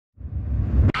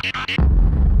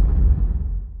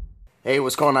Hey,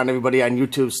 what's going on, everybody on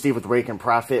YouTube? Steve with Rake and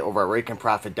Profit over at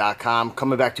rakeandprofit.com.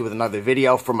 Coming back to you with another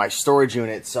video for my storage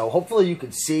unit. So hopefully you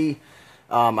can see,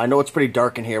 I know it's pretty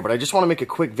dark in here, but I just want to make a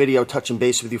quick video touching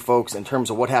base with you folks in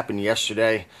terms of what happened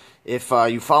yesterday. If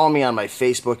you follow me on my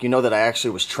Facebook, you know that I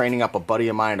actually was training up a buddy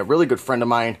of mine, a really good friend of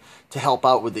mine, to help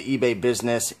out with the eBay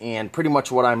business. And pretty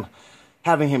much what I'm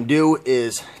having him do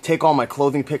is take all my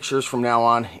clothing pictures from now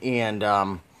on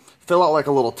and fill out like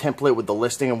a little template with the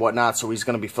listing and whatnot. So he's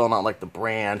going to be filling out like the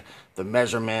brand, the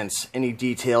measurements, any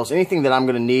details, anything that I'm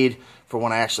going to need for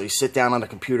when I actually sit down on the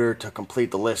computer to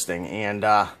complete the listing. And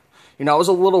you know, I was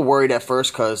a little worried at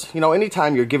first because, you know,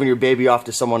 anytime you're giving your baby off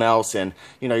to someone else and,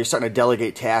 you know, you're starting to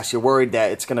delegate tasks, you're worried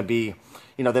that it's going to be,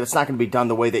 you know, that it's not going to be done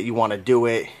the way that you want to do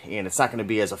it, and it's not going to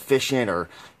be as efficient, or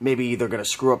maybe either going to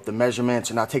screw up the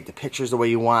measurements or not take the pictures the way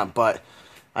you want. But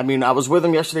I mean, I was with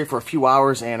him yesterday for a few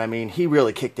hours, and I mean, he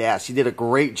really kicked ass. He did a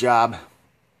great job,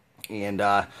 and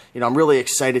you know, I'm really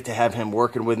excited to have him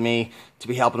working with me, to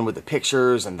be helping him with the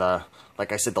pictures and the,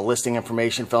 like I said, the listing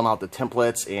information, filling out the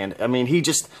templates. And I mean, he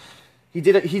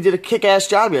did a kick-ass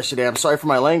job yesterday. I'm sorry for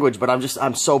my language, but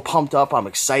I'm so pumped up. I'm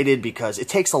excited because it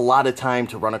takes a lot of time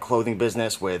to run a clothing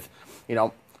business with, you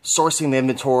know, sourcing the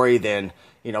inventory, then,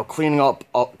 you know, cleaning up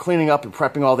and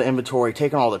prepping all the inventory,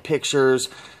 taking all the pictures,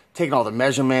 taking all the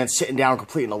measurements, sitting down,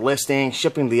 completing the listing,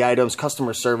 shipping the items,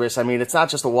 customer service. I mean, it's not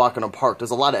just a walk in the park.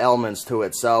 There's a lot of elements to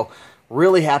it. So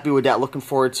really happy with that. Looking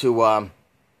forward to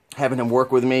having him work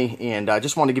with me. And I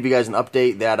just want to give you guys an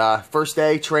update that first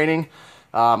day training,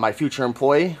 my future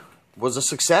employee, was a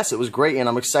success. It was great, and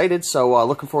I'm excited. So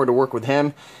looking forward to work with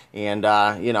him, and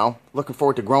you know, looking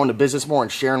forward to growing the business more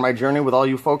and sharing my journey with all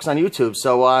you folks on YouTube.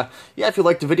 So yeah, if you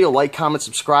liked the video, like, comment,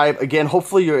 subscribe. Again,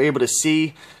 hopefully you're able to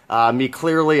see me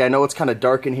clearly. I know it's kind of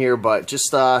dark in here, but just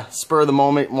spur of the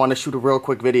moment, want to shoot a real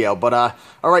quick video. But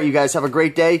all right, you guys have a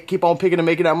great day. Keep on picking and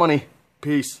making that money.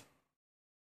 Peace.